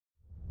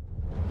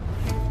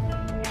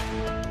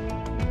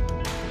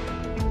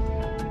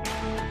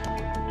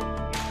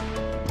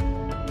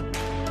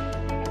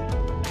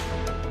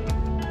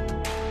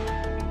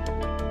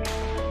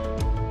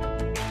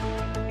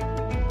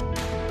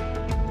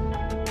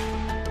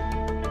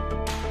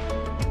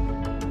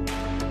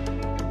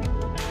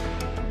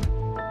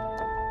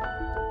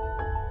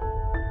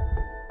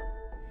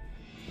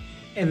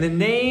In the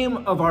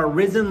name of our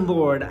risen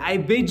Lord, I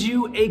bid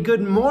you a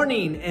good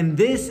morning, and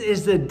this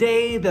is the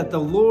day that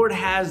the Lord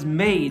has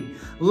made.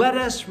 Let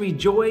us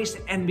rejoice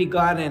and be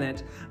glad in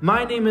it.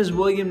 My name is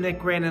William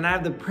Nick Rand, and I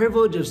have the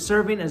privilege of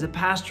serving as a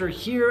pastor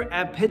here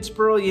at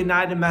Pittsboro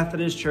United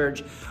Methodist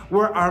Church,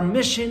 where our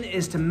mission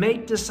is to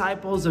make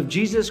disciples of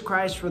Jesus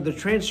Christ for the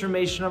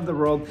transformation of the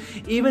world,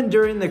 even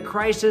during the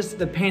crisis,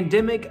 the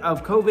pandemic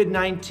of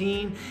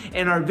COVID-19,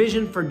 and our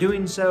vision for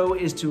doing so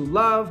is to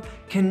love,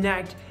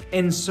 connect,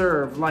 and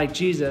serve like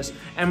Jesus.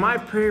 And my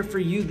prayer for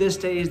you this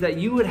day is that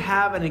you would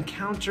have an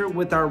encounter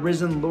with our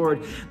risen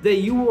Lord, that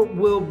you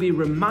will be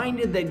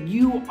reminded that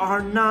you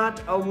are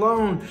not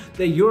alone,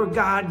 that your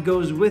God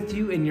goes with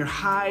you in your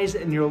highs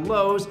and your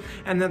lows,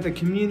 and that the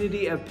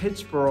community of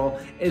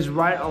Pittsboro is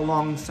right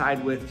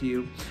alongside with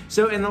you.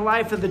 So in the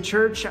life of the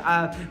church,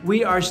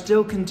 we are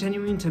still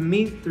continuing to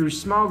meet through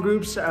small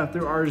groups,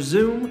 through our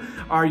Zoom.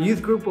 Our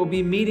youth group will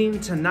be meeting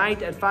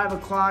tonight at 5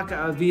 o'clock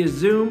via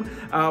Zoom.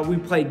 We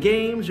play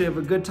games. We have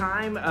a good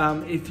time.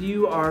 If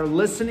you are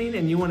listening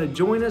and you want to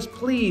join us,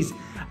 please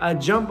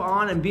jump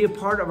on and be a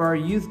part of our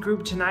youth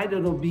group tonight.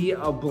 It'll be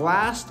a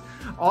blast.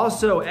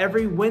 Also,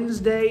 every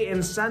Wednesday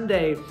and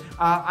Sunday,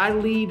 I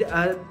lead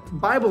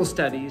Bible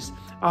studies.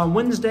 On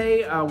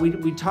Wednesday,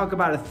 we talk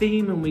about a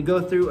theme and we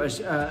go through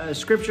a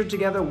scripture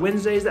together.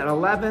 Wednesdays at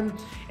 11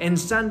 and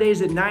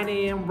Sundays at 9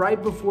 a.m.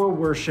 right before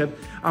worship.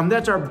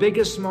 That's our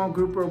biggest small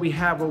group where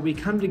we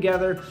come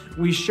together,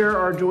 we share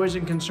our joys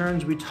and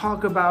concerns, we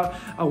talk about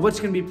what's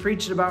going to be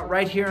preached about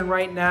right here and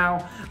right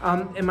now.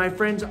 And my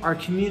friends, our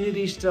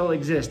community still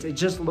exists. It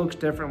just looks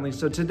differently.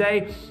 So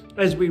today,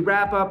 as we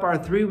wrap up our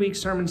 3-week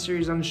sermon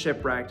series on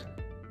Shipwrecked,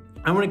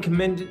 I want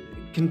to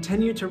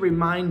continue to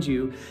remind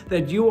you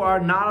that you are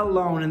not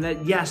alone, and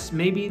that yes,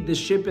 maybe the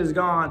ship is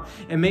gone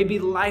and maybe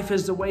life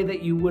is the way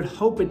that you would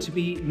hope it to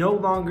be no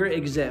longer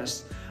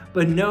exists,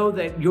 but know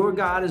that your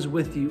God is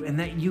with you and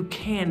that you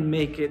can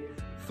make it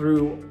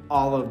through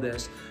all of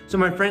this. So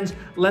my friends,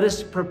 let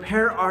us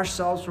prepare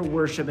ourselves for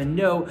worship and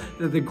know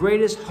that the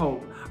greatest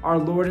hope, our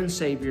Lord and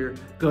Savior,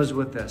 goes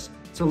with us.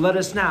 So let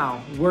us now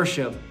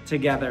worship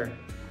together.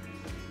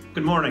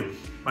 Good morning.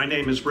 My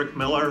name is Ric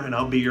Miller, and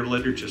I'll be your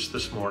liturgist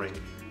this morning.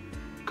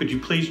 Could you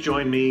please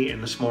join me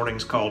in this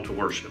morning's call to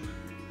worship?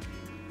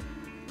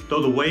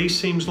 Though the way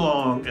seems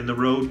long and the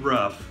road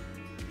rough,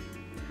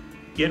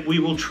 yet we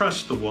will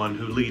trust the one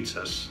who leads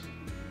us.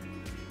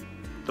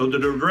 Though the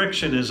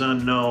direction is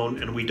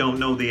unknown and we don't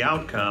know the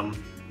outcome,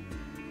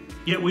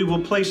 yet we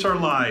will place our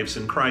lives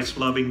in Christ's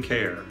loving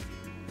care.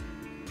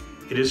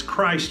 It is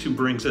Christ who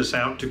brings us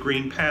out to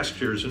green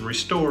pastures and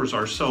restores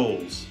our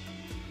souls.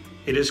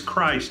 It is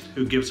Christ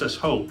who gives us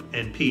hope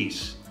and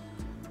peace.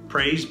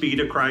 Praise be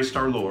to Christ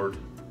our Lord.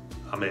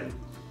 Amen.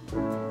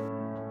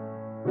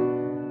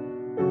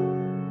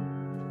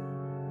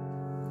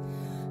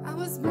 I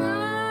was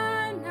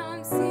blind, now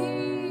I'm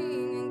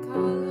seeing in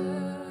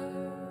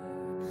color.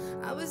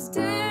 I was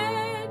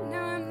dead,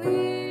 now I'm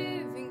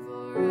living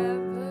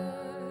forever.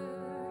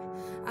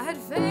 I had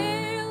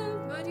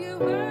failed, but you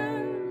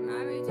were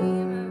my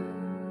Redeemer.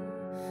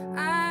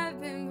 I've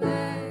been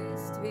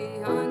blessed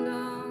beyond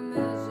all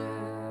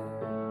measure.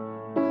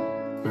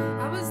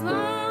 I was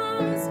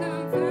lost, now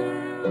I'm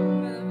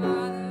found by the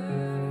Father.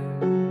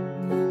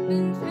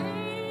 Been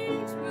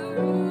changed from a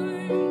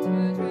ruin to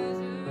a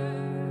treasure.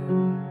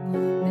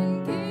 Been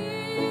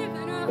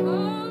given a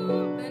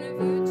hope and a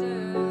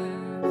future.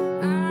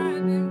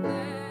 I've been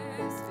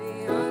blessed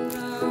beyond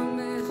all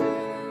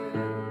measure.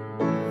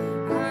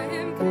 I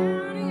am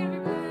counting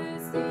every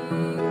blessing,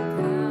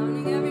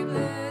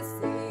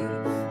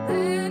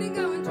 letting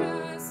go and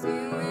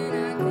trusting when I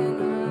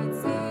cannot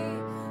see.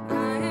 I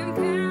am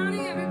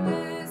counting every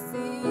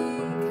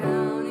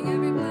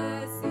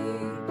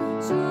blessing,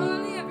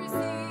 surely every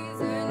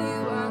season you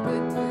are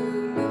good to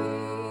me.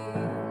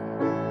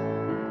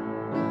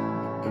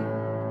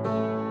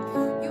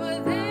 You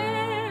were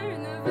there in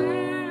the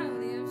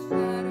valley of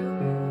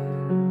shadows.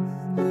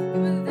 You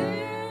were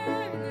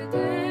there in the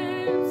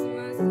depths of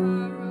my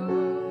sorrow.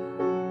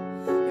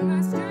 You're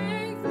my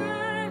strength,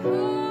 my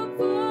hope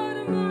for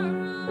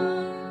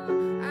tomorrow.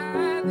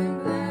 I've been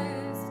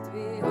blessed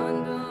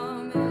beyond all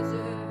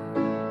measure.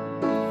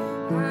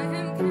 I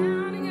am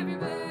counting every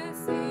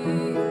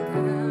blessing,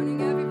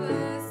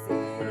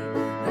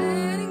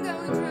 letting go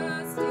and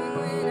trusting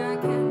when I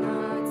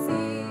cannot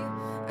see.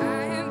 I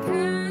am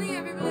counting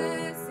every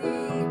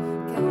blessing,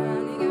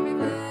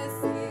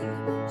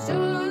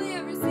 surely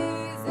every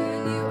season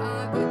you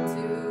are good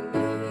to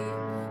me.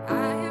 I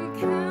am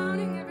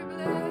counting every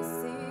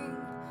blessing,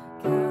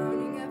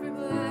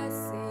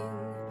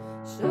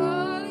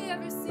 surely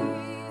every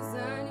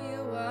season you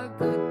are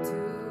good to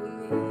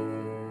me.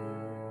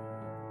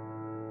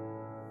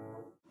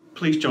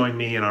 Please join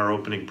me in our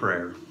opening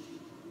prayer.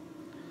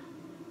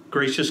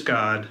 Gracious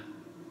God,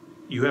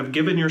 you have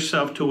given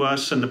yourself to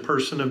us in the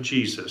person of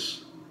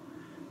Jesus.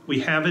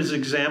 We have his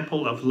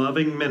example of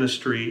loving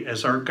ministry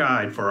as our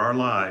guide for our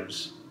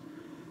lives.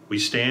 We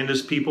stand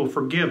as people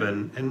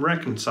forgiven and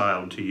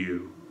reconciled to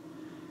you.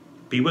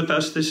 Be with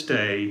us this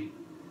day.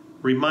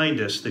 Remind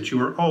us that you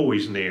are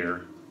always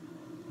near.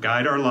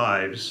 Guide our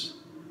lives,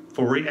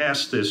 for we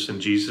ask this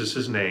in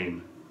Jesus'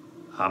 name.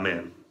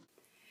 Amen.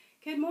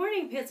 Good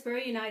morning,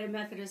 Pittsburgh United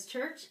Methodist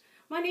Church.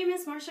 My name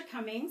is Marcia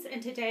Cummings,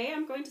 and today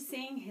I'm going to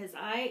sing His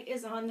Eye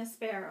is on the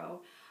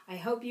Sparrow. I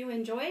hope you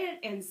enjoy it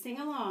and sing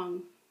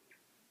along.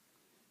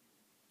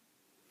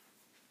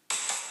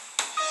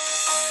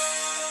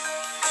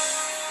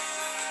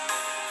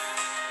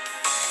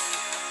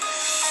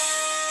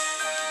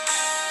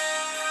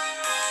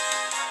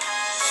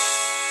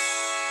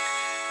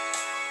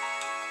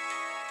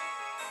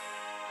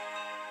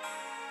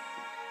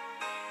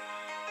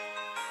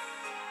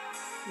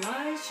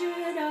 Why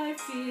should I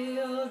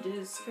feel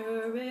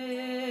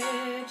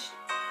discouraged?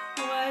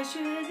 Why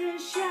should the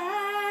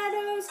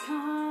shadows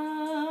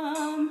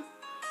come?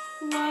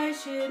 Why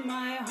should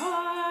my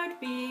heart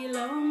be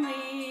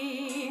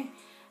lonely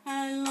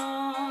and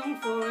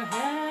long for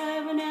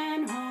heaven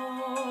and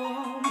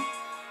home?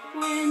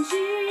 When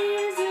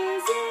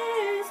Jesus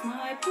is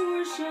my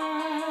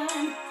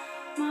portion,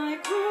 my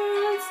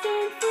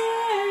constant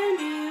friend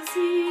is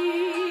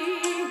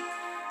He.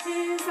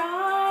 His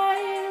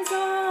eye is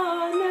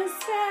on the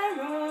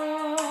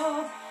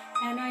sparrow,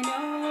 and I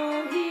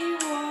know He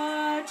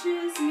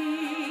watches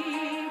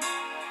me.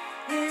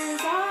 His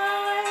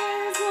eye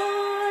is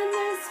on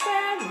the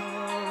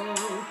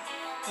sparrow,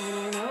 and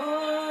I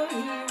know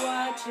He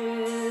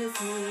watches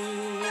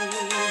me.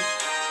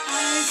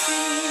 I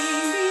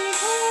sing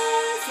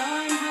because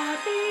I'm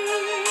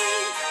happy.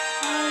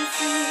 I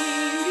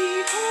sing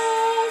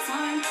because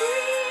I'm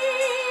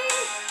free.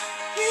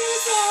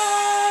 His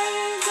eye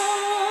is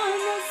on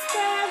the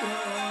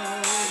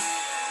sparrow,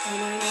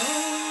 and I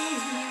know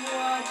He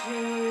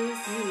watches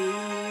me.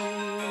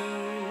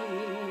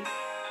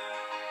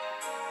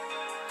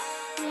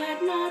 Let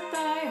not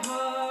thy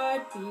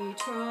heart be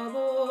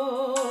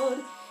troubled.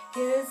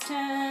 His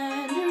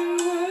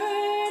tender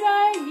word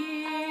I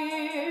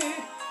hear,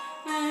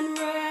 and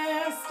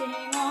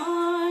resting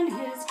on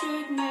His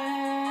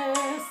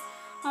goodness,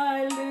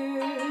 I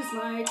lose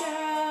my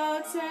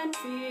doubts and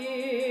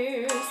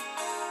fears.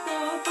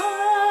 Though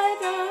by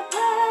the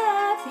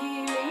path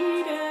He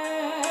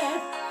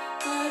leadeth,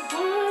 but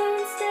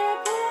one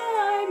step I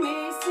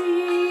may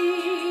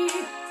see.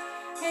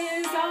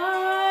 His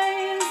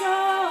eye is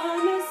on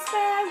the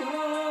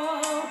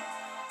sparrow,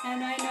 and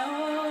I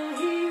know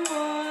He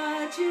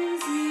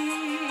watches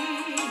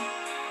me.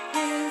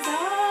 His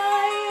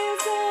eye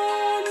is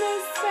on the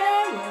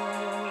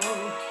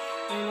sparrow,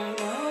 and I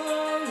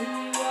know He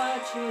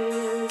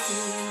watches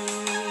me.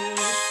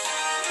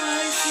 I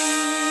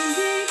sing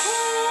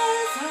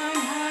because I'm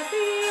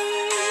happy.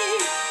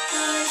 I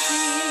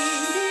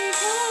sing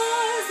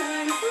because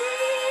I'm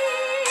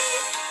free.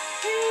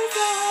 His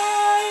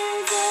eye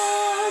is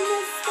on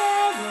the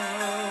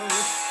sparrow,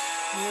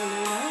 and I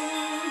know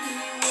He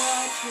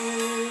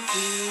watches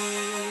me.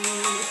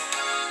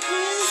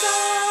 His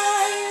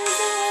eye is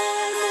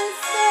on the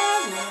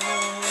sparrow,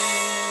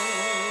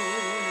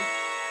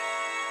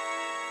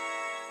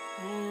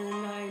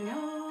 and I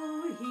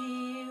know He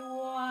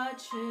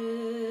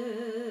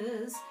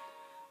watches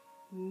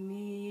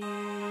me.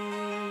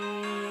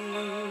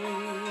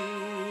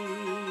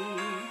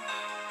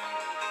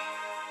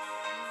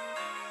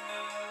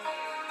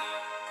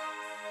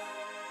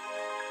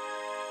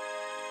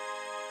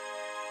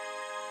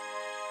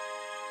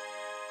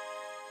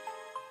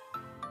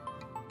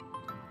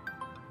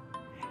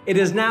 It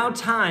is now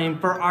time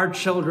for our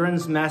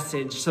children's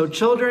message. So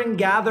children,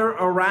 gather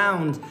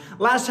around.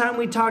 Last time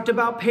we talked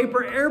about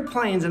paper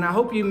airplanes, and I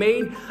hope you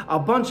made a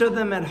bunch of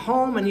them at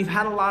home and you've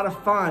had a lot of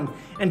fun.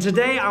 And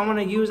today I want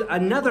to use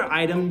another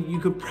item you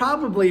could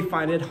probably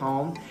find at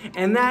home,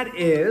 and that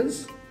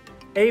is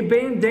a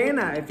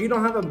bandana. If you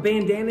don't have a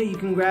bandana, you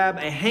can grab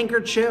a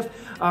handkerchief,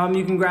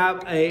 you can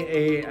grab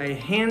a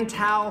hand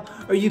towel,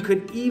 or you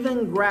could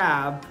even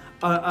grab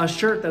a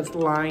shirt that's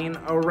lying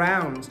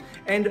around.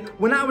 And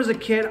when I was a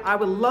kid, I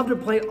would love to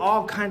play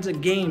all kinds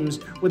of games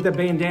with the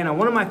bandana.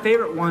 One of my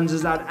favorite ones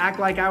is I'd act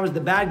like I was the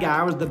bad guy,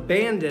 I was the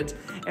bandit,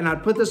 and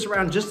I'd put this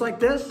around just like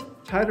this,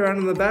 tie it around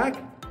in the back,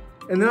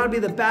 and then I'd be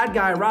the bad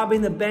guy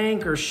robbing the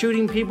bank or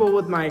shooting people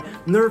with my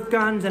Nerf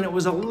guns, and it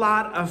was a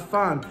lot of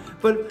fun.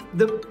 But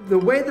the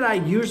way that I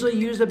usually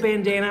use a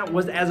bandana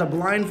was as a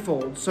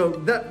blindfold. So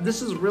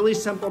this is really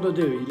simple to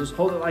do. You just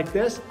hold it like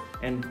this,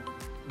 and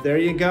there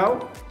you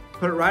go.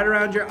 Put it right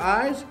around your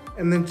eyes,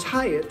 and then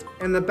tie it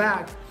in the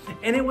back.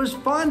 And it was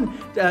fun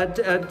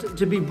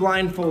to be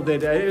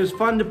blindfolded. It was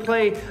fun to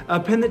play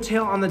pin the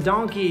tail on the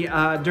donkey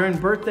during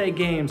birthday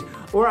games.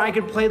 Or I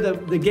could play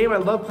the game I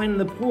love playing in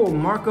the pool,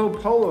 Marco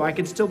Polo. I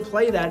could still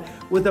play that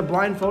with a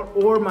blindfold.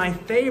 Or my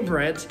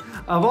favorite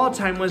of all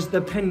time was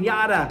the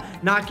piñata,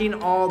 knocking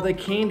all the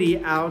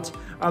candy out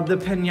of the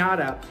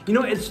piñata. You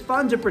know, it's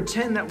fun to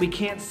pretend that we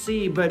can't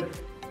see, but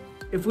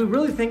if we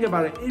really think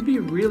about it, it'd be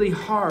really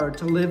hard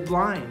to live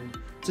blind,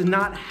 to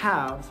not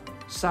have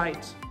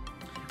sight.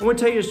 I want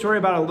to tell you a story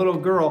about a little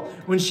girl.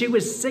 When she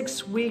was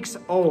 6 weeks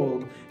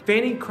old,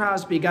 Fanny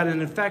Crosby got an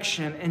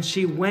infection and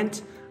she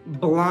went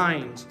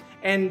blind.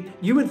 And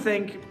you would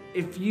think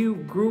if you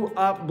grew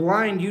up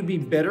blind, you'd be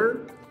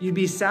bitter, you'd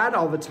be sad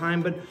all the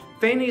time, but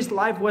Fanny's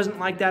life wasn't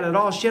like that at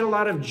all. She had a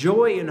lot of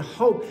joy and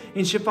hope,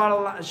 and she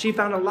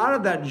found a lot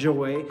of that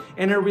joy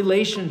in her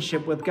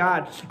relationship with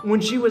God.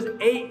 When she was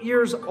 8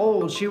 years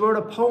old, she wrote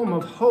a poem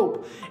of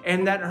hope,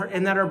 and that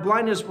her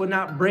blindness would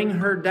not bring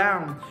her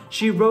down.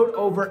 She wrote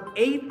over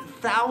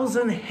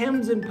 8,000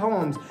 hymns and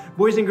poems.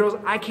 Boys and girls,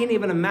 I can't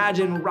even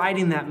imagine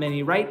writing that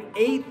many, right?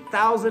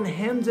 8,000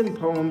 hymns and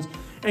poems,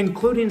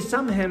 including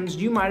some hymns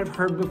you might have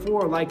heard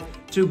before, like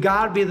 "To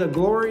God Be the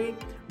Glory,"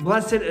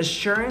 "Blessed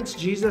Assurance,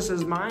 Jesus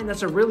is Mine."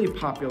 That's a really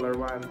popular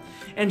one.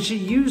 And she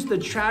used the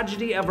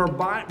tragedy of her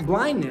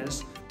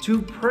blindness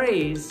to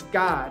praise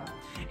God.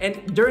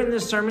 And during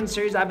this sermon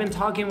series, I've been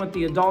talking with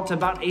the adults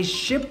about a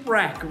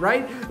shipwreck,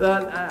 right?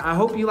 I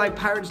hope you like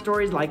pirate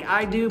stories like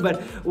I do,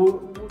 but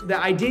the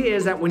idea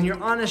is that when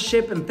you're on a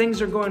ship and things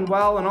are going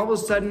well, and all of a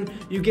sudden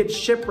you get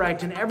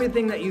shipwrecked and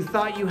everything that you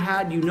thought you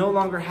had, you no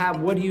longer have.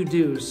 What do you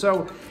do?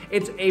 So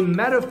it's a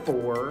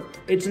metaphor.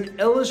 It's an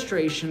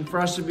illustration for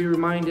us to be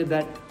reminded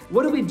that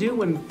what do we do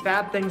when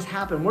bad things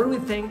happen? What do we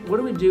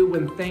do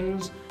when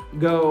things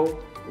go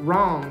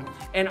wrong?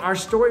 And our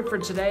story for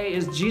today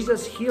is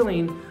Jesus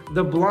healing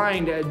the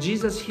blind,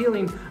 Jesus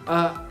healing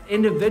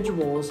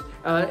individuals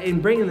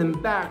and bringing them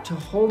back to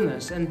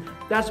wholeness. And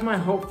that's my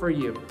hope for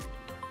you,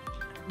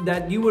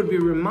 that you would be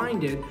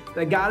reminded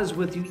that God is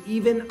with you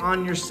even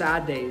on your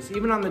sad days,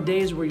 even on the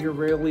days where you're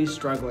really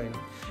struggling.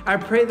 I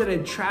pray that a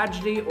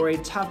tragedy or a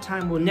tough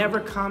time will never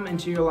come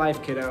into your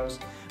life, kiddos.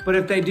 But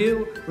if they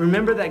do,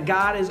 remember that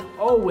God is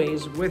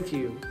always with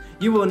you.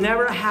 You will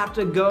never have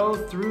to go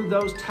through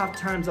those tough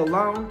times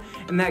alone,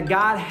 and that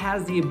God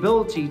has the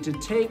ability to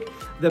take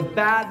the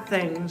bad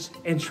things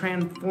and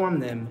transform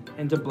them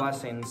into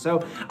blessings.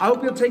 So I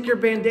hope you'll take your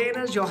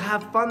bandanas. You'll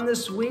have fun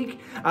this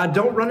week.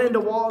 Don't run into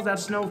walls.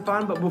 That's no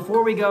fun. But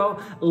before we go,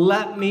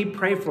 let me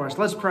pray for us.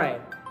 Let's pray.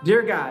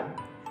 Dear God,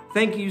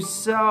 thank you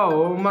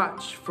so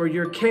much for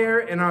your care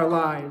in our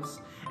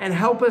lives, and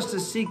help us to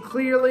see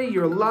clearly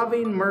your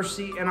loving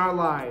mercy in our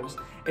lives.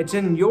 It's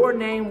in your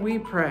name we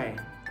pray.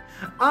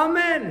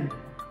 Amen.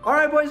 All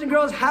right, boys and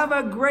girls, have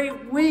a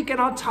great week,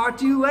 and I'll talk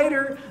to you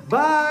later.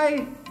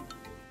 Bye.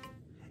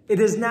 It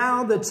is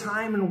now the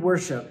time in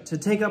worship to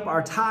take up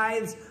our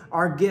tithes,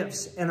 our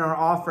gifts, and our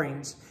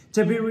offerings,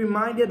 to be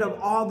reminded of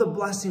all the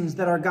blessings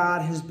that our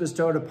God has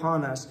bestowed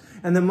upon us,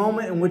 and the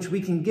moment in which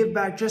we can give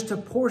back just a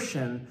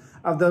portion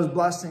of those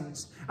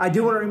blessings. I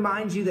do want to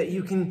remind you that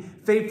you can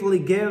faithfully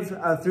give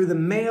through the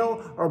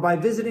mail or by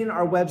visiting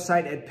our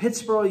website at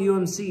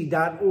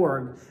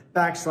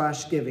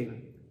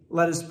pittsboroumc.org/giving.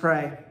 Let us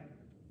pray.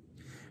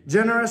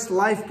 Generous,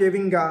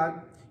 life-giving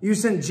God, you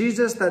sent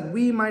Jesus that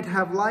we might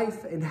have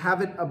life and have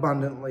it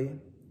abundantly.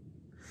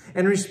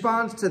 In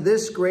response to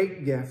this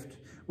great gift,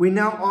 we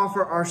now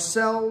offer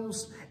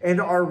ourselves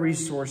and our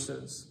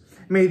resources.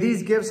 May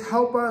these gifts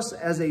help us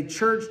as a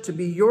church to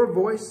be your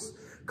voice,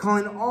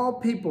 calling all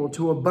people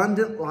to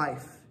abundant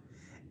life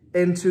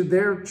and to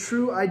their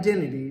true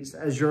identities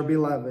as your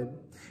beloved.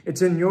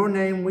 It's in your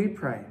name we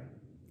pray.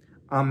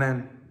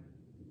 Amen.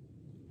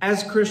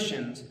 As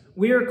Christians,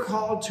 we are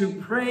called to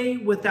pray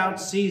without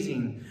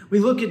ceasing. We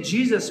look at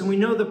Jesus and we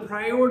know the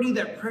priority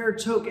that prayer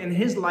took in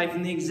his life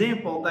and the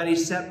example that he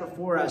set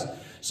before us.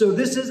 So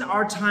this is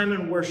our time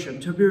in worship,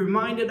 to be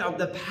reminded of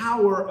the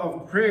power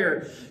of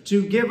prayer,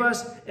 to give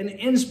us an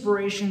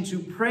inspiration to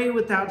pray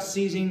without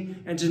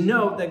ceasing and to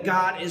know that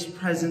God is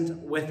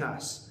present with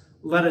us.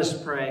 Let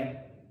us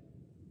pray.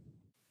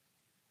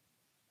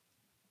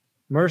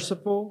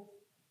 Merciful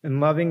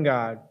and loving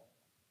God,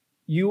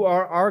 you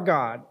are our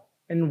God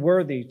and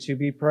worthy to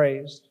be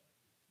praised.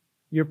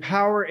 Your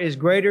power is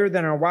greater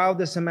than our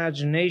wildest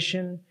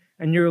imagination,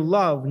 and your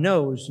love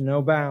knows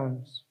no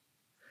bounds.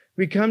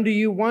 We come to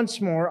you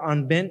once more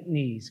on bent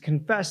knees,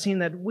 confessing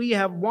that we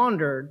have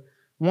wandered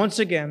once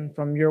again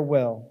from your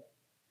will.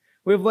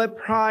 We have let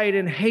pride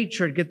and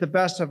hatred get the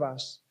best of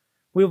us.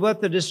 We have let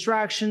the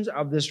distractions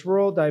of this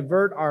world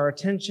divert our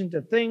attention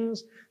to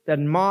things that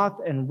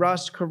moth and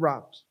rust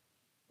corrupt,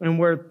 and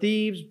where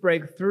thieves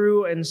break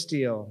through and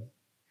steal.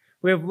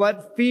 We have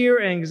let fear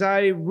and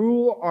anxiety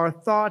rule our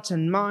thoughts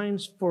and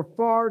minds for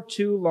far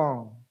too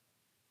long.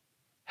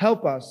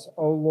 Help us,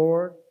 O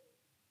Lord.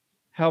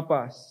 Help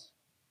us.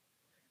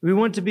 We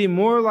want to be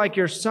more like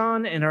your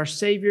Son and our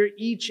Savior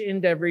each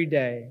and every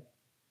day.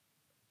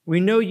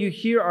 We know you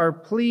hear our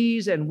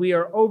pleas, and we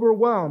are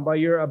overwhelmed by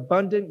your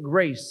abundant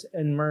grace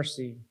and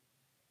mercy.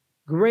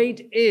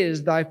 Great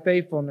is thy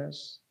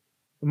faithfulness.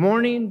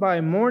 Morning by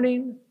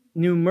morning,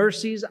 new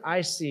mercies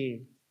I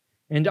see,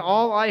 and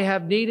all I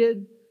have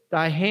needed,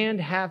 thy hand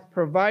hath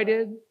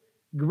provided.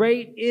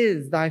 Great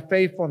is thy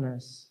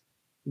faithfulness,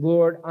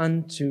 Lord,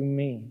 unto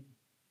me.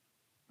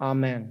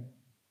 Amen.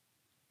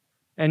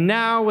 And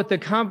now, with the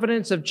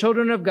confidence of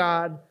children of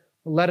God,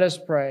 let us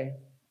pray.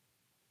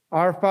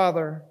 Our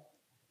Father,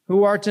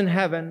 who art in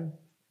heaven,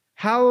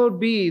 hallowed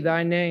be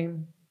thy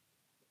name.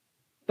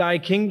 Thy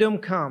kingdom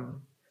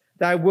come,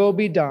 thy will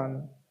be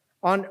done,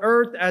 on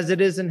earth as it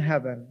is in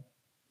heaven.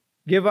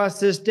 Give us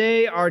this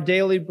day our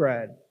daily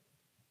bread,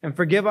 And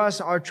forgive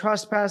us our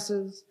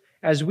trespasses,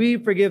 as we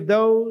forgive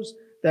those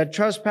that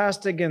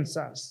trespass against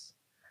us.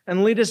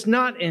 And lead us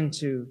not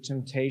into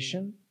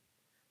temptation,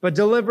 but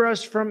deliver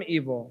us from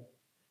evil.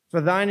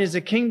 For thine is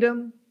the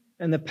kingdom,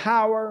 and the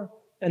power,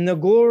 and the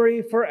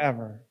glory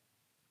forever.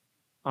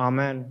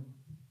 Amen.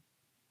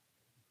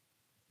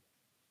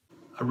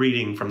 A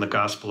reading from the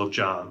Gospel of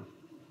John.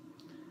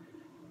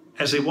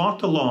 As he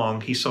walked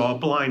along, he saw a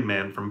blind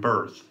man from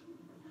birth.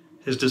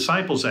 His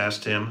disciples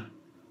asked him,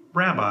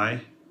 "Rabbi,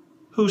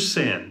 who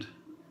sinned,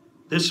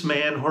 this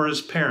man or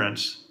his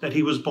parents, that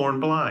he was born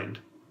blind?"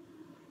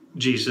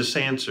 Jesus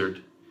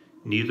answered,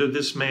 "Neither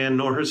this man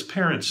nor his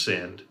parents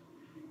sinned.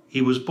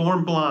 He was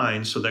born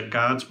blind so that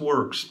God's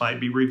works might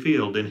be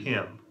revealed in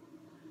him.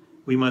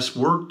 We must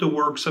work the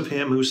works of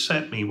him who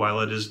sent me while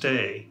it is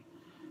day.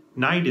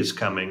 Night is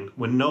coming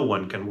when no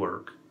one can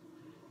work.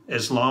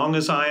 As long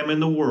as I am in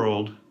the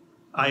world,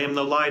 I am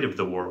the light of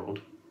the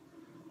world."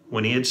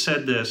 When he had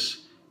said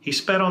this, he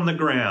spat on the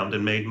ground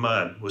and made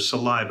mud with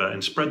saliva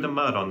and spread the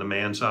mud on the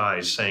man's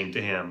eyes, saying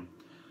to him,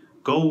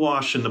 "Go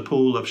wash in the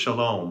pool of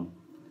Siloam."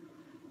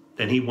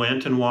 Then he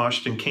went and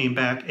washed and came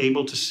back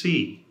able to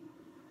see.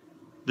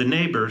 The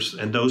neighbors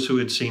and those who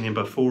had seen him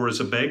before as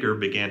a beggar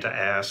began to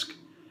ask,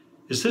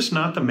 "Is this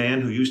not the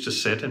man who used to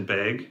sit and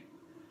beg?"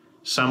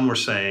 Some were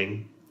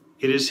saying,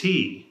 "It is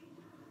he."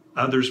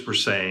 Others were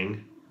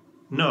saying,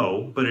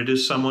 "No, but it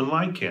is someone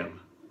like him."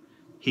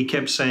 He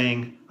kept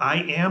saying, "I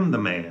am the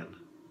man."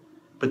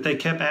 But they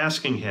kept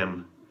asking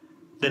him,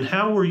 "Then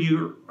how were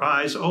your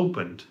eyes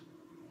opened?"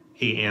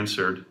 He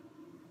answered,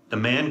 "The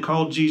man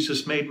called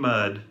Jesus made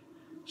mud,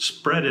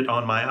 spread it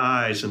on my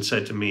eyes, and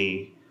said to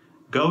me,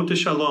 'Go to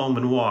Siloam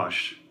and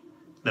wash.'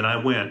 Then I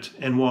went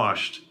and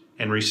washed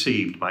and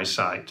received my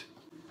sight."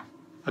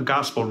 A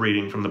gospel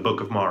reading from the book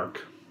of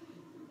Mark.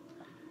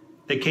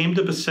 They came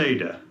to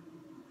Bethsaida.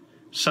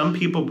 Some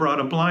people brought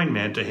a blind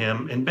man to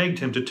him and begged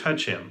him to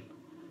touch him.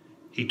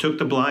 He took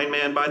the blind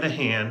man by the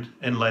hand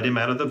and led him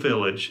out of the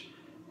village,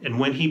 and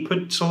when he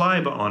put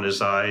saliva on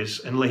his eyes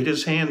and laid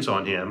his hands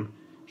on him,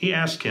 he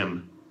asked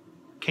him,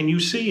 "Can you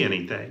see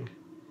anything?"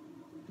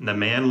 And the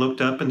man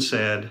looked up and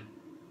said,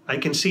 "I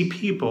can see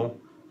people,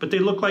 but they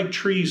look like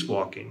trees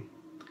walking."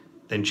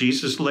 Then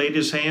Jesus laid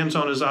his hands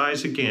on his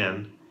eyes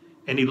again,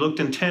 and he looked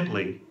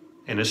intently,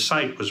 and his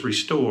sight was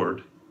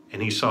restored,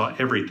 and he saw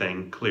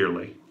everything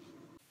clearly.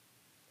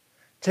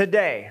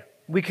 Today,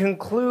 we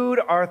conclude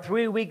our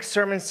 3-week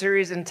sermon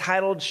series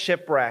entitled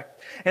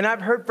Shipwrecked. And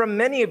I've heard from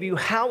many of you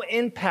how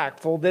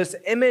impactful this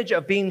image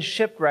of being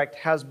shipwrecked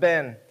has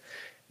been.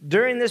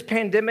 During this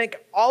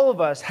pandemic, all of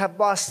us have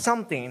lost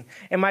something,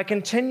 and my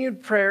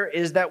continued prayer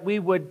is that we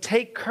would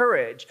take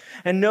courage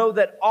and know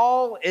that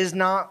all is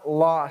not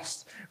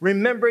lost,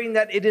 remembering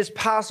that it is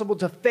possible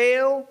to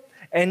fail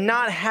and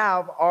not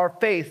have our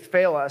faith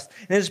fail us.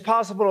 And it is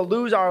possible to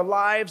lose our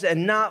lives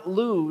and not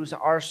lose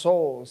our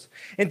souls.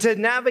 And to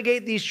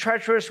navigate these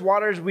treacherous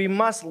waters, we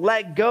must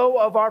let go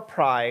of our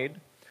pride,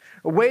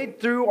 wade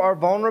through our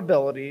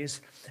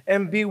vulnerabilities,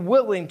 and be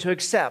willing to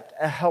accept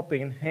a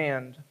helping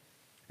hand.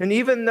 And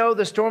even though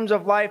the storms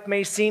of life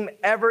may seem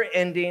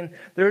ever-ending,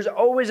 there's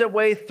always a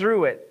way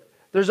through it.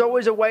 There's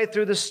always a way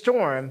through the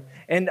storm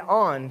and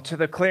on to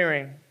the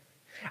clearing.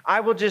 I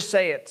will just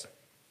say it.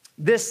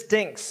 This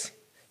stinks.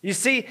 You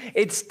see,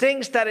 it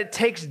stinks that it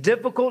takes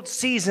difficult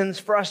seasons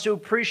for us to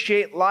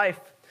appreciate life.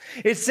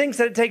 It stinks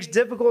that it takes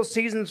difficult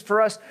seasons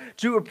for us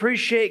to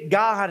appreciate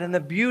God and the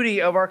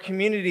beauty of our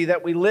community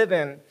that we live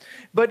in.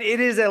 But it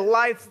is a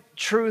life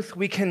truth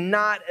we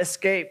cannot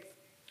escape.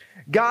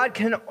 God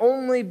can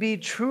only be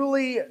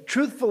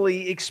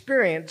truthfully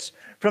experienced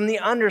from the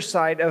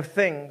underside of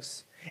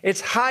things.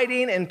 It's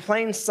hiding in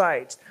plain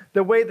sight,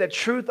 the way that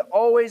truth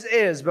always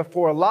is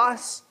before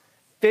loss,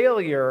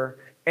 failure,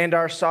 and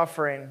our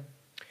suffering.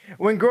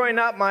 When growing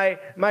up,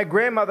 my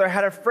grandmother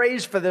had a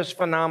phrase for this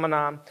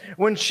phenomenon.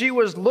 When she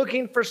was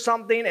looking for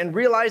something and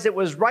realized it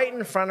was right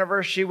in front of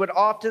her, she would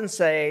often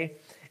say,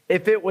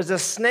 "If it was a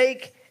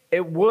snake,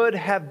 it would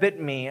have bit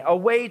me." A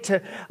way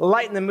to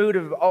lighten the mood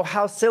of, "Oh,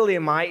 how silly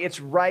am I? It's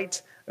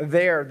right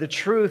there." The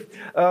truth,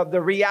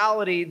 the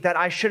reality that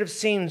I should have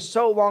seen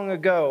so long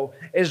ago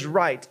is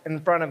right in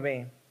front of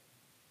me.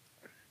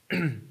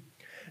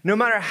 No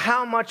matter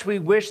how much we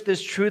wish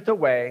this truth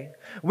away,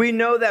 we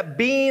know that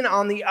being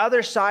on the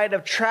other side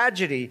of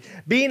tragedy,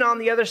 being on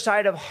the other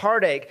side of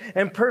heartache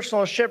and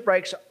personal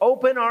shipwrecks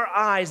open our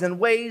eyes in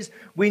ways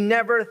we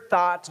never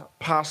thought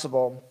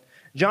possible.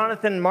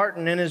 Jonathan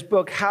Martin, in his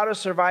book, How to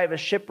Survive a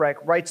Shipwreck,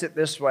 writes it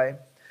this way: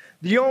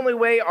 "The only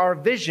way our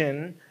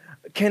vision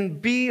can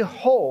be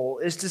whole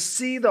is to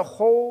see the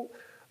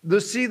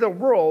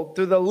world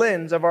through the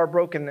lens of our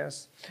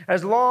brokenness.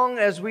 As long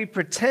as we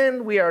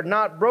pretend we are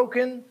not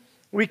broken,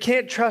 we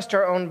can't trust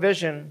our own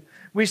vision.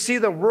 We see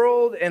the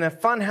world in a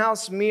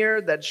funhouse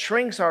mirror that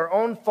shrinks our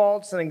own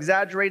faults and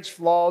exaggerates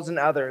flaws in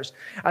others."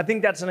 I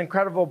think that's an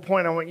incredible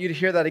point. I want you to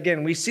hear that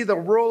again. We see the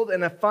world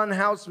in a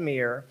funhouse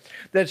mirror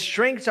that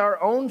shrinks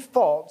our own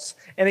faults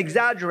and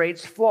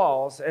exaggerates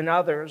flaws in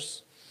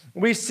others.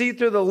 We see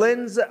through the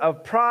lens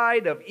of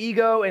pride, of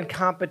ego, and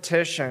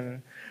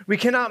competition. We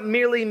cannot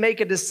merely make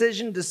a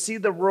decision to see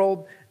the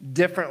world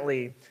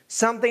differently.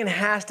 Something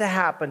has to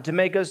happen to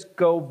make us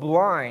go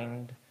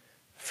blind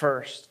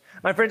first.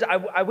 My friends,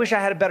 I wish I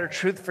had a better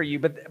truth for you,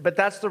 but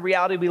that's the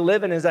reality we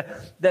live in, is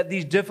that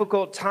these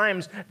difficult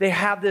times, they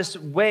have this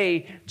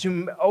way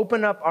to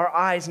open up our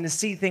eyes and to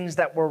see things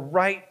that were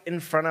right in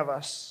front of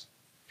us.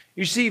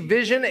 You see,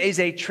 vision is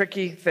a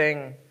tricky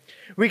thing.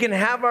 We can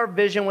have our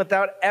vision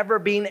without ever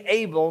being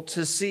able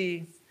to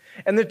see.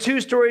 And the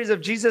two stories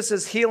of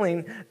Jesus'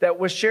 healing that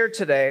was shared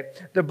today,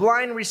 the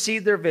blind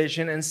received their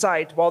vision and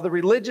sight, while the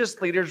religious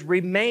leaders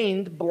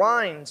remained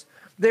blind.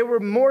 They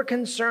were more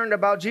concerned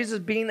about Jesus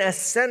being a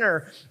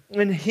sinner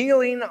and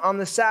healing on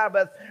the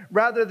Sabbath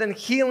rather than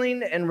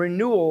healing and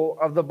renewal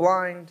of the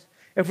blind.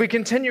 If we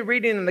continue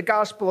reading in the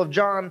Gospel of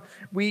John,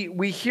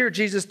 we hear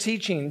Jesus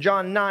teaching,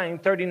 John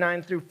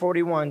 9:39 through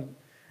 41.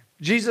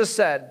 Jesus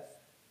said,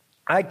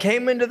 I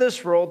came into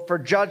this world for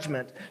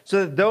judgment,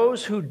 so that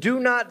those who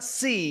do not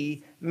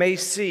see may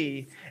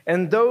see,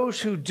 and those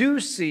who do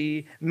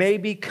see may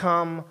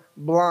become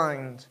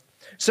blind.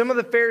 Some of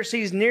the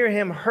Pharisees near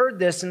him heard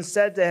this and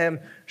said to him,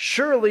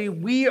 surely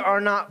we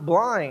are not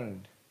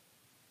blind,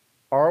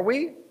 are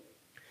we?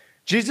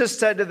 Jesus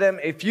said to them,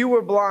 if you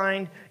were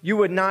blind, you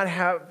would not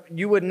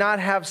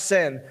have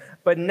sin.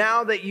 But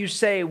now that you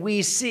say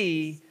we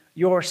see,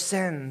 your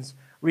sins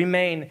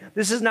remain.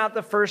 This is not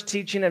the first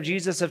teaching of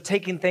Jesus of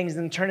taking things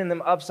and turning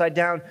them upside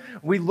down.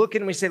 We look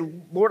and we say,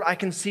 Lord, I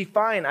can see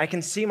fine. I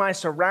can see my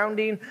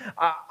surrounding.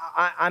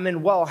 I'm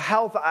in well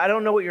health. I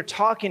don't know what you're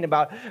talking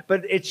about.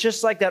 But it's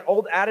just like that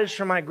old adage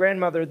from my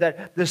grandmother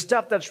that the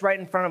stuff that's right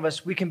in front of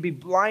us, we can be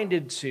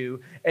blinded to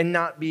and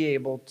not be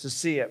able to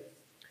see it.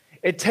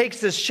 It takes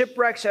the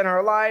shipwrecks in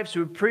our lives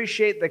to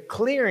appreciate the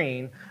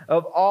clearing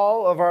of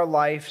all of our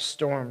life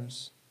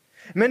storms.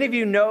 Many of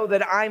you know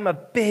that I'm a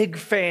big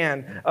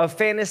fan of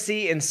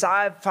fantasy and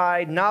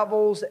sci-fi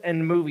novels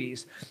and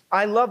movies.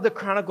 I love the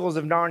Chronicles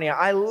of Narnia.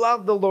 I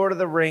love the Lord of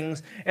the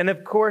Rings, and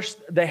of course,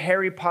 the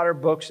Harry Potter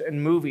books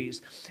and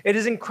movies. It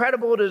is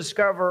incredible to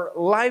discover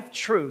life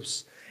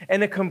truths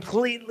in a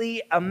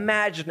completely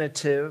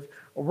imaginative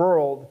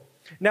world.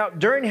 Now,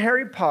 during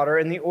Harry Potter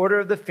and the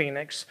Order of the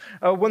Phoenix,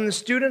 when the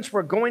students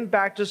were going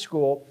back to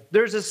school,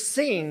 there's a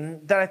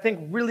scene that I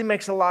think really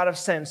makes a lot of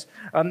sense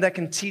that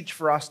can teach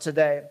for us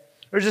today.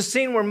 There's a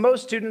scene where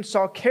most students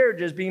saw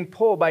carriages being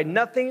pulled by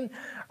nothing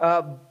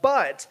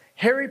but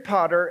Harry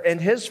Potter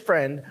and his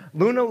friend,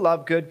 Luna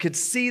Lovegood, could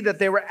see that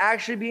they were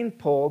actually being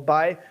pulled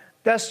by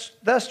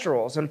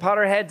thestrals. And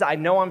Potterheads, I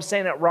know I'm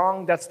saying it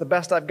wrong. That's the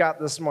best I've got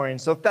this morning.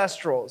 So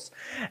thestrals,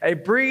 a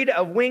breed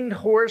of winged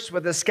horse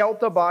with a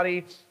skeletal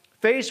body,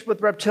 faced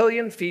with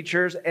reptilian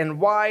features and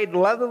wide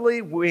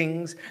leathery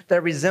wings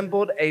that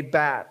resembled a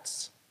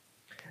bat's.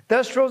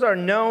 Thestrals are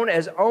known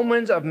as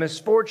omens of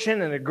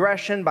misfortune and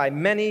aggression by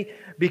many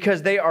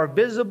because they are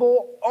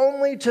visible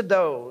only to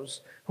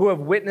those who have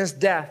witnessed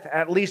death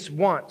at least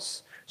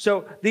once.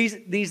 So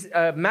these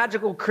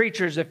magical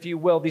creatures, if you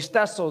will, these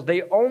thestrals,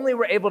 they only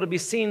were able to be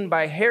seen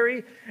by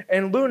Harry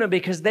and Luna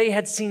because they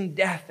had seen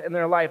death in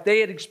their life.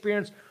 They had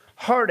experienced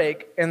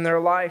heartache in their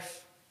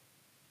life.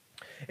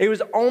 It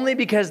was only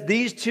because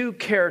these two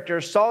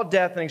characters saw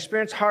death and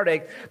experienced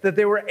heartache that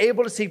they were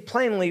able to see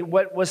plainly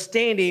what was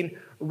standing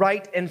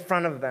right in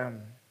front of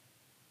them.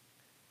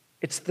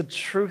 It's the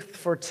truth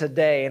for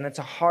today, and it's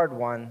a hard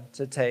one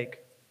to take.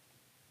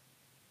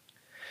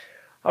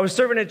 I was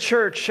serving a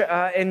church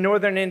in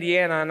northern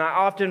Indiana, and I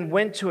often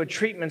went to a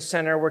treatment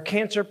center where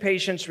cancer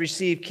patients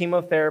receive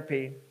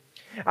chemotherapy.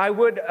 I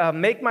would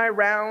make my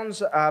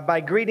rounds by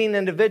greeting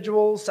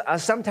individuals.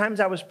 Sometimes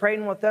I was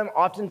praying with them.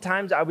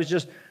 Oftentimes I was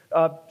just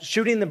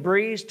shooting the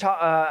breeze.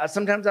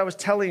 Sometimes I was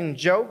telling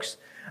jokes.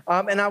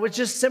 And I was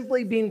just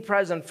simply being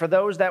present for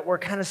those that were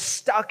kind of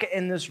stuck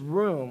in this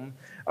room,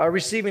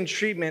 receiving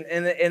treatment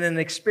in an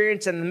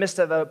experience in the midst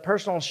of a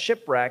personal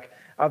shipwreck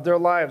of their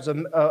lives,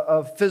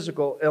 of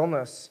physical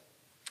illness.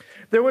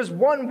 There was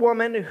one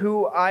woman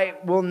who I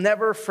will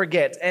never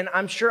forget, and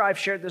I'm sure I've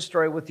shared this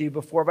story with you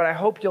before, but I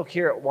hope you'll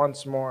hear it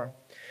once more.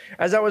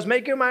 As I was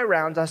making my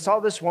rounds, I saw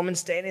this woman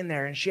standing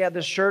there, and she had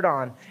this shirt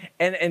on,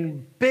 and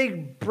in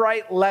big,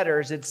 bright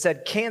letters, it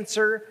said,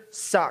 "Cancer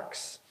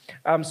sucks."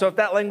 So if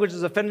that language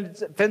is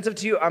offensive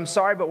to you, I'm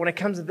sorry, but when it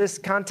comes to this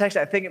context,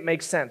 I think it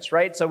makes sense,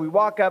 right? So we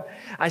walk up,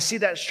 I see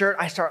that shirt,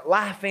 I start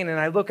laughing, and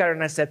I look at her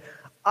and I said,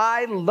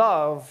 "I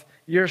love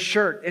your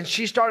shirt." And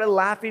she started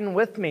laughing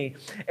with me.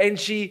 And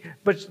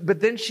but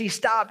then she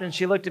stopped and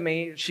she looked at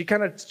me, she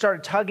kind of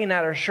started tugging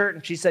at her shirt,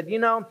 and she said,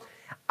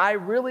 "I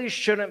really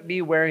shouldn't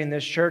be wearing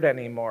this shirt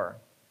anymore."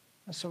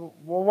 I said,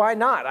 "Well, why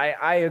not?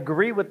 I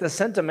agree with the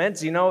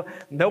sentiments. No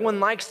one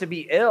likes to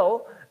be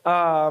ill.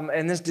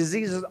 And this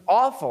disease is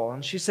awful."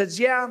 And she says,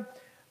 "Yeah,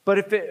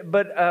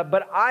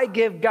 but I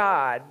give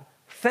God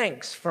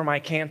thanks for my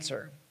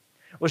cancer."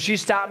 Well, she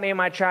stopped me in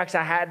my tracks.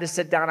 I had to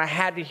sit down. I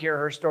had to hear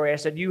her story. I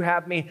said, "You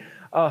have me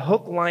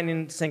hook, line,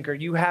 and sinker.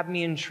 You have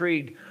me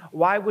intrigued.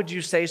 Why would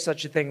you say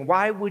such a thing?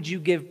 Why would you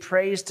give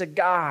praise to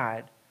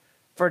God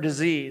for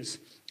disease?"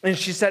 And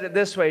she said it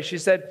this way. She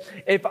said,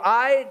 if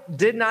I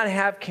did not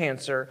have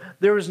cancer,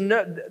 there was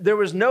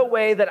no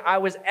way that I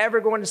was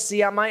ever going to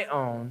see on my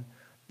own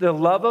the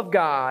love of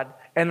God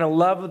and the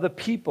love of the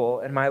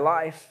people in my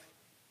life.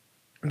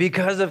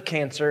 Because of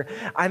cancer,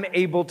 I'm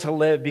able to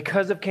live.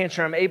 Because of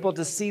cancer, I'm able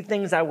to see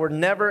things I were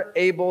never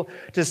able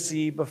to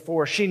see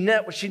before. She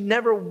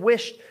never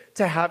wished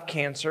to have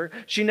cancer.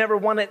 She never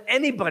wanted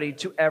anybody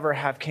to ever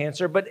have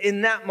cancer. But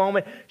in that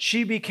moment,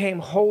 she became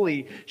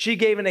holy. She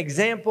gave an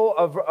example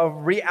of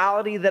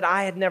reality that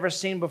I had never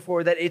seen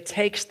before, that it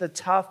takes the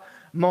tough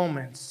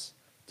moments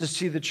to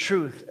see the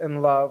truth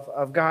and love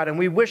of God. And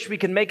we wish we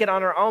could make it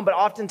on our own, but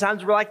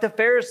oftentimes we're like the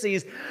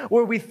Pharisees,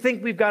 where we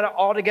think we've got it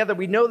all together.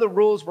 We know the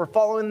rules, we're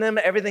following them,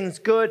 everything's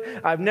good.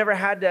 I've never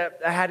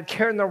had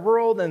care in the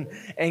world, and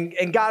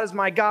God is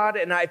my God,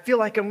 and I feel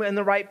like I'm in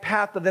the right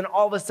path, but then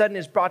all of a sudden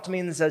it's brought to me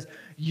and it says,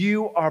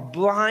 you are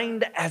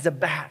blind as a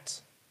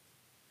bat.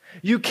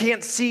 You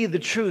can't see the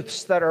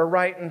truths that are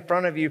right in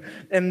front of you.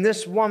 And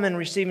this woman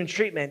receiving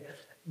treatment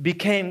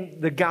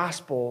became the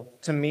gospel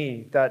to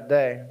me that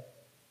day.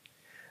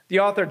 The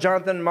author,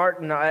 Jonathan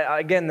Martin,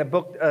 again, the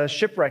book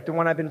Shipwrecked, the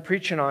one I've been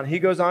preaching on, he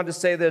goes on to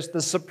say this: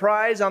 the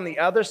surprise on the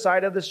other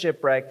side of the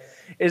shipwreck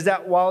is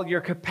that while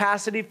your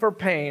capacity for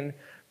pain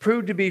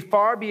proved to be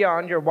far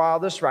beyond your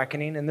wildest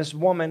reckoning, and this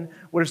woman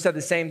would have said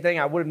the same thing,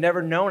 I would have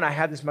never known I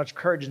had this much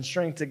courage and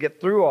strength to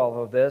get through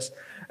all of this.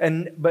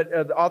 But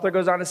the author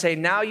goes on to say,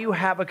 now you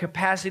have a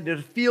capacity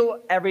to feel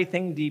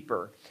everything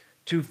deeper,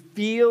 to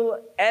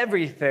feel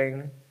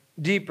everything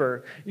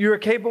deeper. You are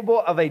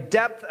capable of a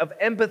depth of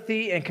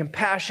empathy and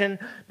compassion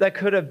that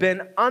could have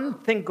been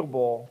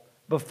unthinkable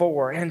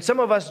before. And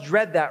some of us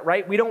dread that,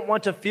 right? We don't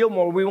want to feel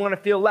more. We want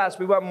to feel less.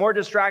 We want more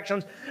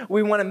distractions.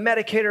 We want to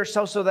medicate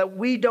ourselves so that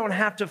we don't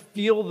have to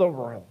feel the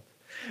world.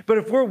 But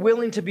if we're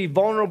willing to be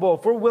vulnerable,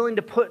 if we're willing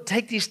to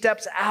take these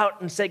steps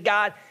out and say,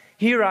 God,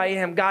 here I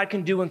am. God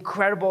can do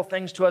incredible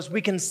things to us. We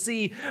can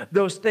see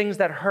those things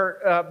that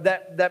hurt,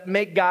 that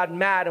make God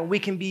mad, and we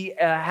can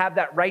have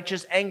that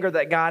righteous anger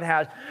that God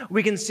has.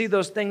 We can see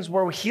those things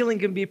where healing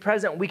can be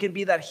present. We can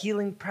be that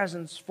healing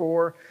presence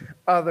for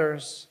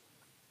others.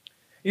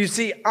 You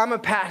see, I'm a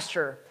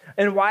pastor.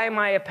 And why am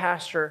I a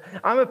pastor?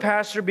 I'm a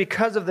pastor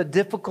because of the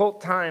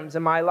difficult times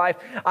in my life.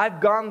 I've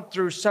gone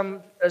through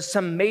some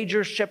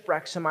major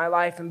shipwrecks in my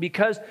life, and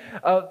because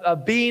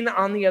of being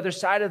on the other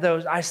side of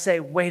those, I say,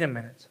 wait a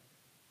minute.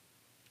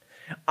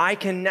 I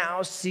can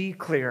now see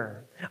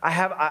clear.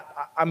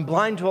 I'm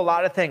blind to a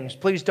lot of things.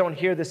 Please don't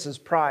hear this as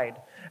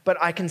pride. But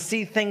I can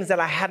see things that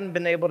I hadn't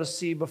been able to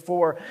see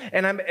before.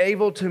 And I'm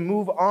able to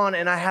move on,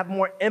 and I have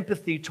more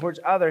empathy towards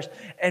others.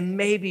 And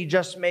maybe,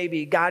 just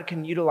maybe, God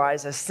can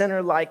utilize a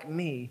sinner like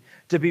me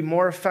to be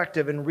more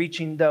effective in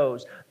reaching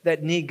those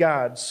that need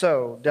God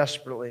so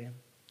desperately.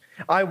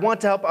 I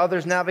want to help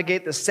others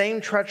navigate the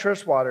same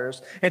treacherous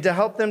waters and to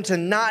help them to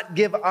not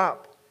give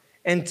up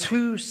and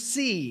to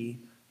see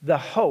the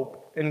hope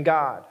in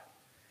God.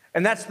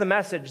 And that's the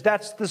message.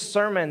 That's the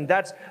sermon.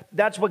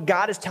 That's what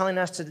God is telling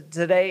us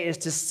today, is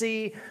to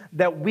see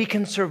that we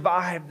can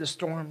survive the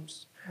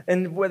storms.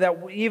 And that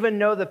even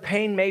though the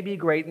pain may be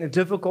great and the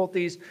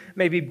difficulties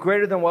may be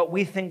greater than what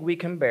we think we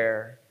can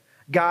bear,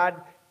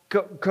 God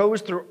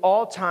goes through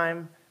all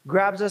time,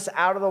 grabs us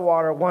out of the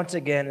water once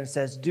again and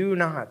says, do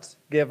not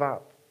give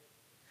up.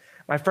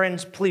 My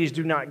friends, please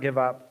do not give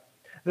up.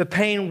 The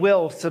pain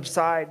will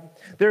subside.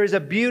 There is a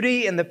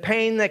beauty in the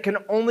pain that can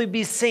only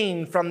be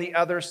seen from the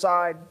other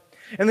side.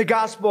 In the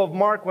Gospel of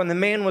Mark, when the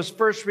man was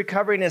first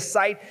recovering his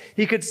sight,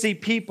 he could see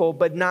people,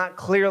 but not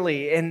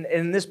clearly. And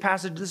in this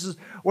passage, this is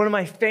one of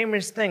my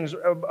favorite things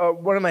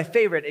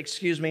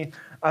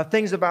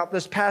about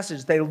this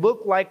passage. They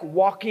look like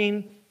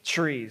walking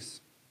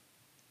trees.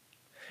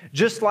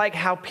 Just like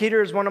how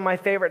Peter is one of my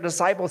favorite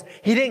disciples.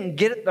 He didn't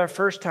get it the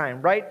first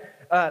time, right?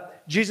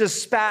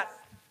 Jesus spat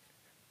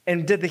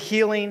and did the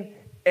healing,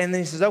 and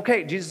then he says,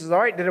 okay, Jesus says,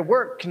 all right, did it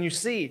work? Can you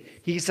see?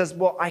 He says,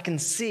 well, I can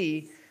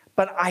see,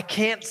 but I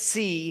can't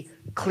see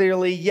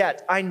clearly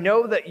yet. I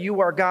know that you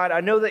are God. I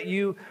know that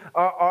you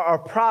are a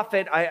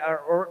prophet,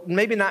 or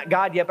maybe not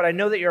God yet, but I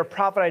know that you're a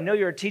prophet. I know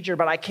you're a teacher,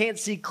 but I can't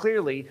see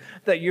clearly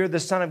that you're the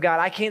Son of God.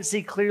 I can't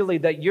see clearly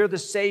that you're the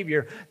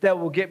Savior that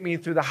will get me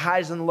through the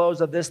highs and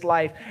lows of this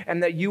life,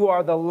 and that you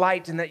are the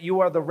light, and that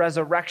you are the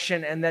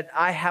resurrection, and that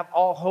I have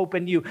all hope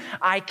in you.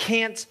 I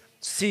can't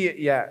see it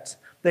yet.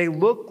 They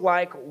look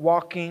like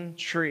walking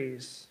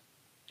trees.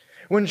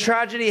 When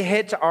tragedy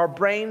hits, our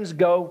brains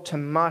go to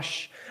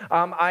mush.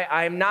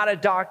 I'm not a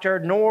doctor,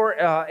 nor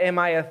am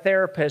I a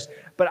therapist,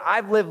 but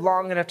I've lived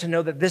long enough to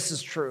know that this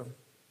is true.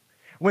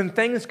 When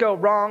things go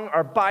wrong,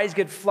 our bodies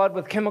get flooded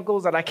with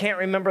chemicals that I can't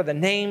remember the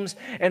names,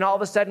 and all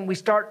of a sudden we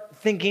start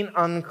thinking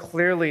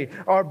unclearly.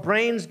 Our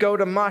brains go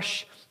to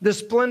mush. The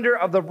splendor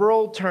of the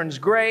world turns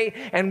gray,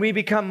 and we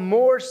become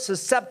more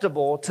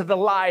susceptible to the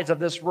lies of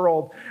this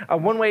world.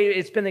 One way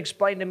it's been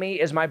explained to me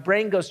is my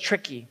brain goes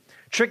tricky.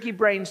 Tricky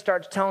brain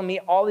starts telling me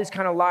all these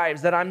kind of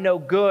lies, that I'm no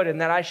good and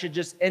that I should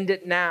just end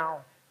it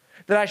now,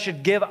 that I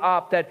should give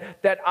up,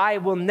 that I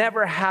will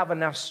never have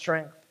enough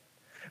strength.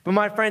 But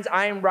my friends,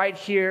 I am right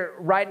here,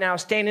 right now,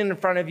 standing in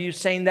front of you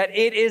saying that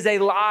it is a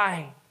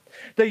lie.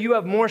 That you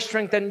have more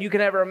strength than you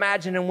can ever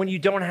imagine. And when you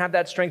don't have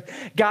that strength,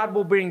 God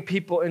will bring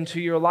people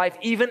into your life.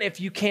 Even if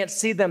you can't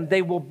see them,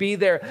 they will be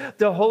there.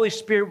 The Holy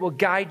Spirit will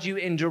guide you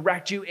and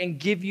direct you and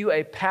give you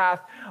a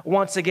path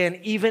once again,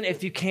 even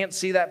if you can't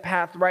see that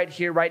path right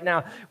here, right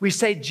now. We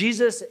say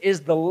Jesus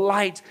is the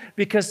light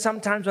because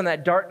sometimes when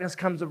that darkness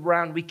comes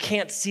around, we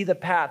can't see the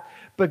path,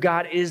 but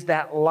God is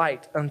that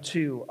light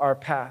unto our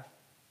path.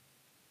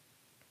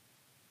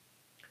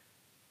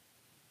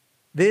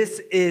 This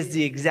is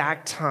the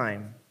exact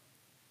time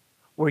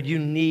where you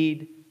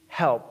need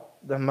help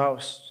the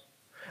most.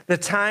 The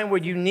time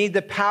where you need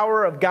the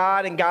power of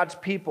God and God's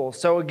people.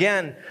 So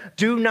again,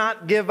 do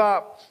not give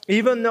up.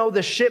 Even though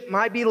the ship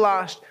might be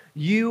lost,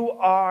 you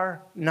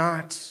are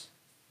not.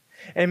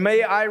 And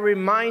may I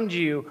remind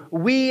you,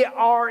 we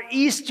are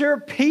Easter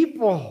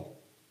people.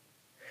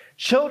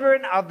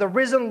 Children of the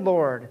risen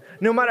Lord.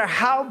 No matter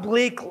how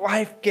bleak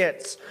life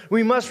gets,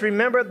 we must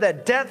remember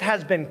that death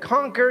has been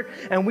conquered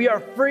and we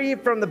are free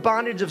from the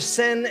bondage of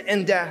sin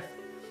and death.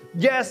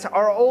 Yes,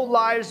 our old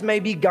lives may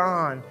be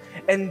gone,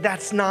 and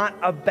that's not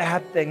a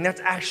bad thing. That's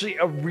actually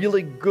a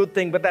really good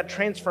thing. But that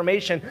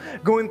transformation,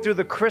 going through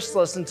the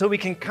chrysalis until we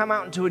can come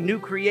out into a new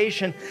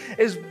creation,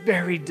 is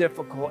very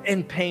difficult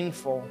and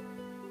painful.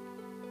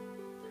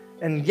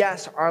 And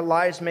yes, our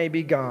lives may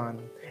be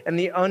gone, and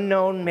the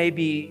unknown may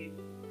be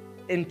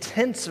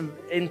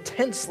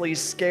intensely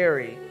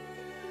scary.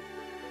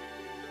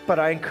 But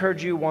I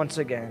encourage you once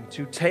again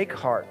to take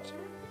heart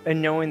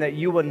in knowing that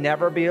you will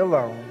never be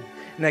alone,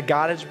 and that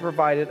God has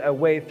provided a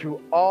way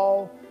through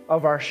all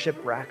of our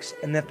shipwrecks,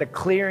 and that the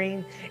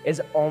clearing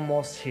is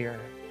almost here.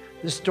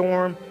 The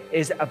storm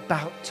is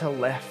about to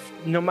lift.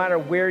 No matter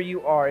where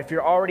you are, if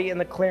you're already in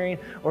the clearing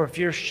or if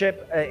your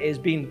ship is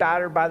being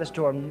battered by the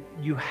storm,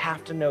 you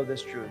have to know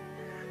this truth,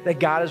 that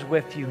God is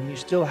with you and you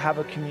still have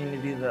a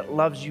community that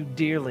loves you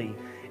dearly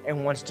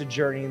and wants to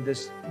journey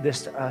this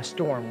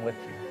storm with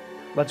you.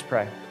 Let's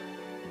pray.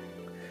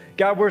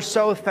 God, we're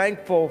so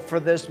thankful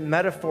for this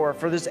metaphor,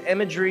 for this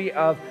imagery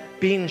of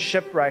being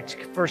shipwrecked.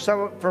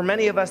 For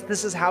many of us,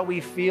 this is how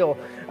we feel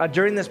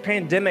during this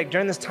pandemic,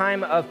 during this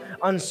time of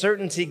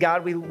uncertainty.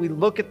 God, we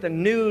look at the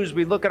news,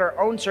 we look at our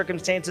own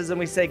circumstances, and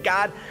we say,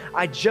 God,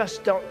 I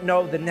just don't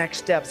know the next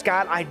steps.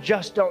 God, I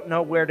just don't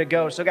know where to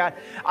go. So God,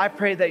 I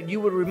pray that you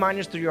would remind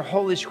us through your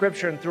Holy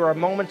Scripture and through our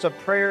moments of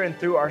prayer and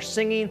through our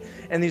singing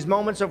and these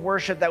moments of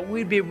worship, that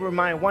we'd be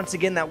reminded once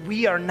again that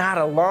we are not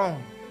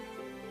alone,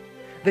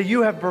 that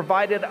you have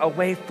provided a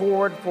way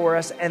forward for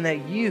us, and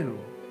that you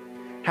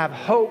have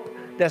hope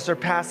that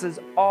surpasses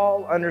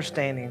all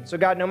understanding. So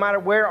God, no matter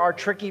where our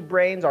tricky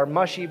brains, our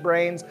mushy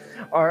brains,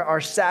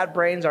 our sad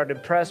brains, our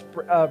depressed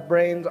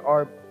brains,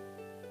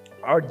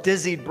 our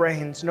dizzy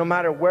brains, no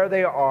matter where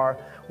they are,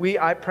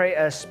 I pray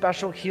a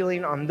special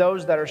healing on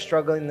those that are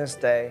struggling this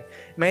day.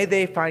 May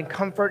they find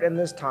comfort in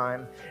this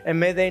time, and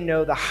may they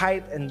know the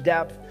height and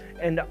depth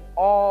and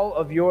all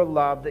of your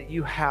love that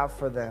you have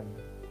for them.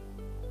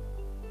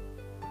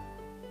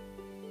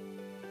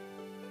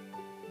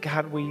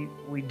 God, we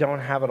don't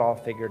have it all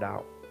figured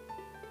out.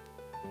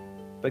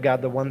 But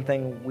God, the one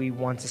thing we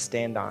want to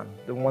stand on,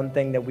 the one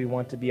thing that we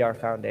want to be our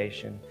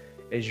foundation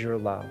is your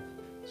love.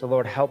 So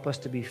Lord, help us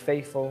to be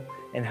faithful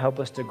and help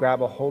us to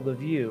grab a hold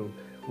of you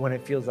when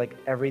it feels like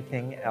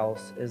everything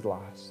else is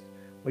lost.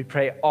 We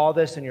pray all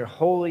this in your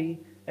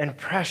holy and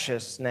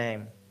precious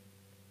name.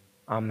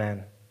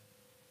 Amen.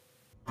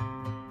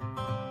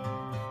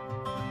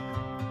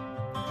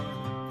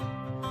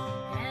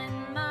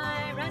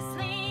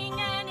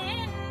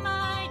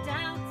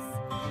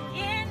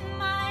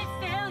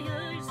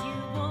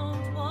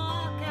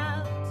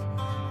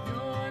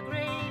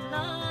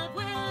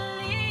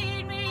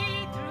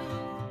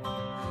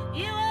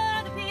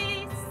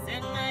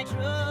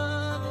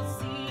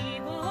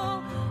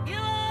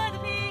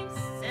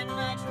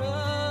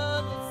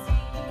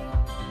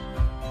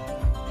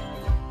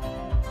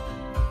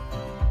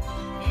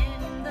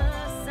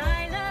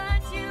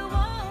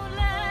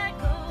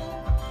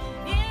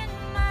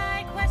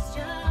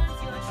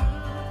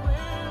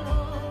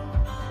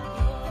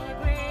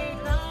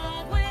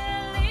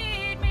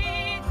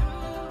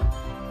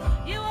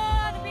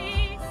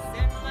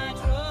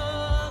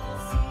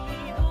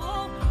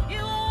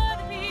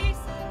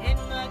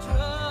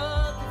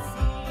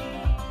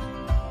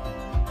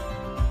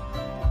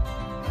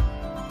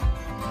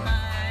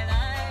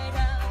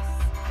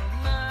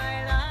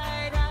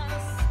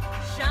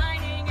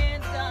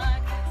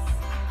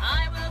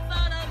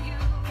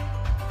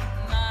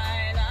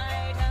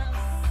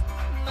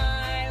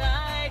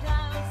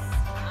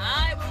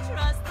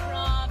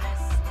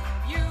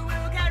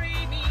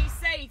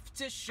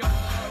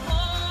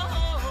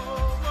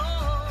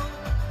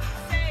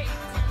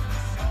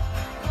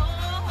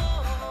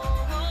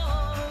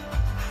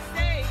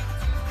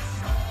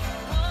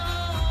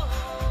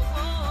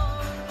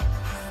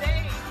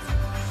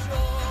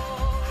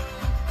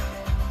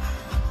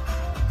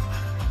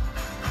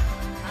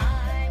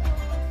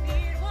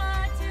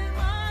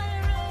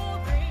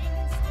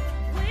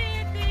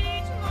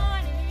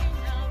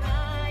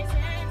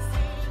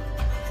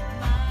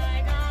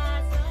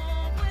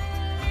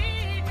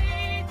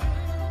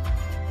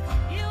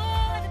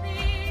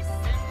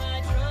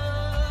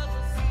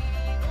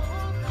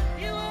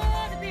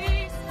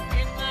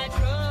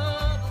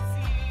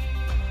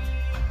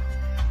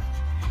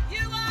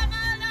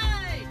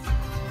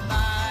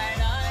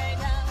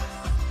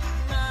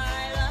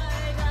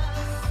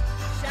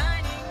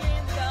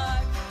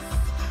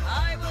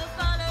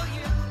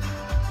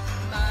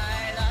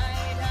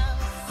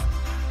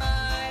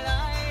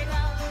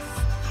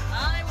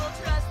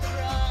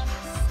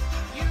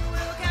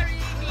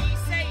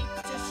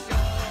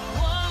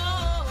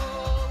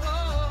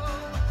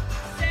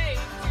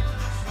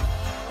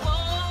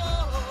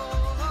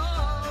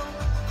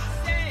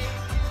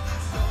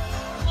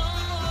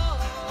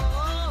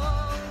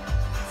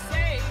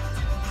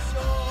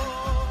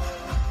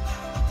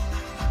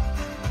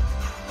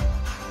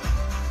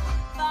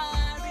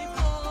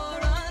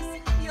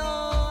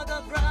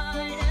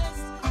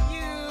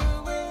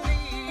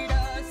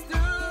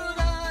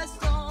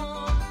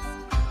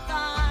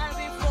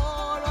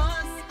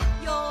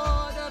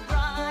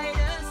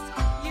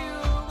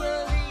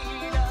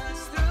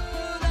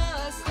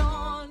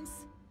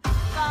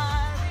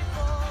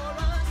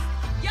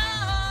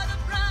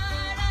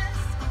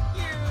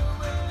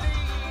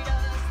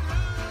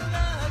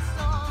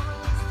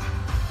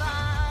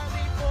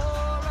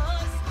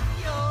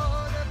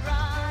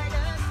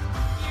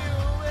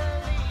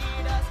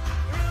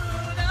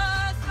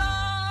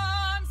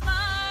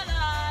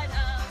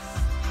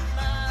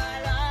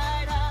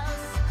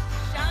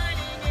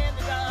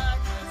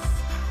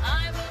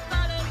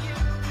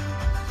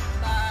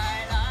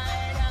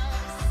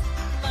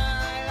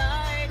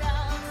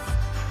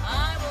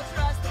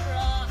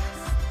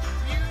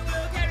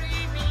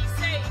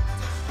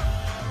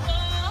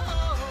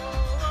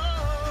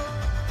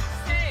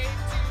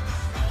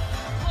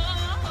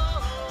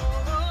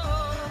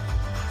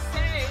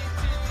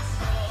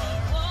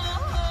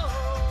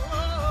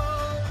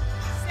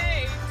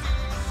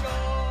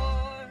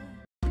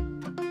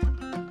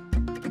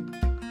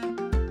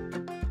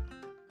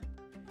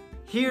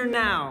 Hear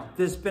now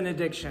this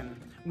benediction.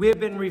 We have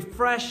been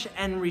refreshed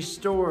and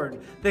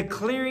restored. The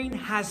clearing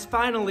has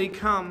finally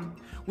come.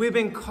 We have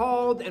been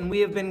called and we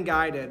have been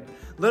guided.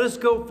 Let us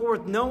go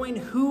forth knowing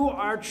who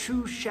our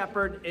true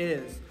shepherd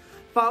is,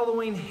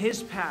 following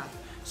his path,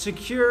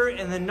 secure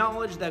in the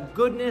knowledge that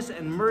goodness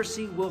and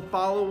mercy will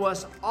follow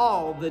us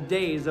all the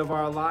days of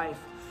our life.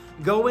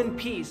 Go in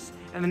peace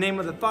in the name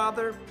of the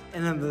Father,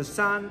 and of the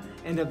Son,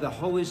 and of the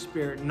Holy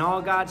Spirit. And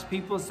all God's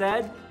people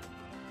said,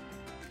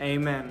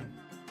 Amen.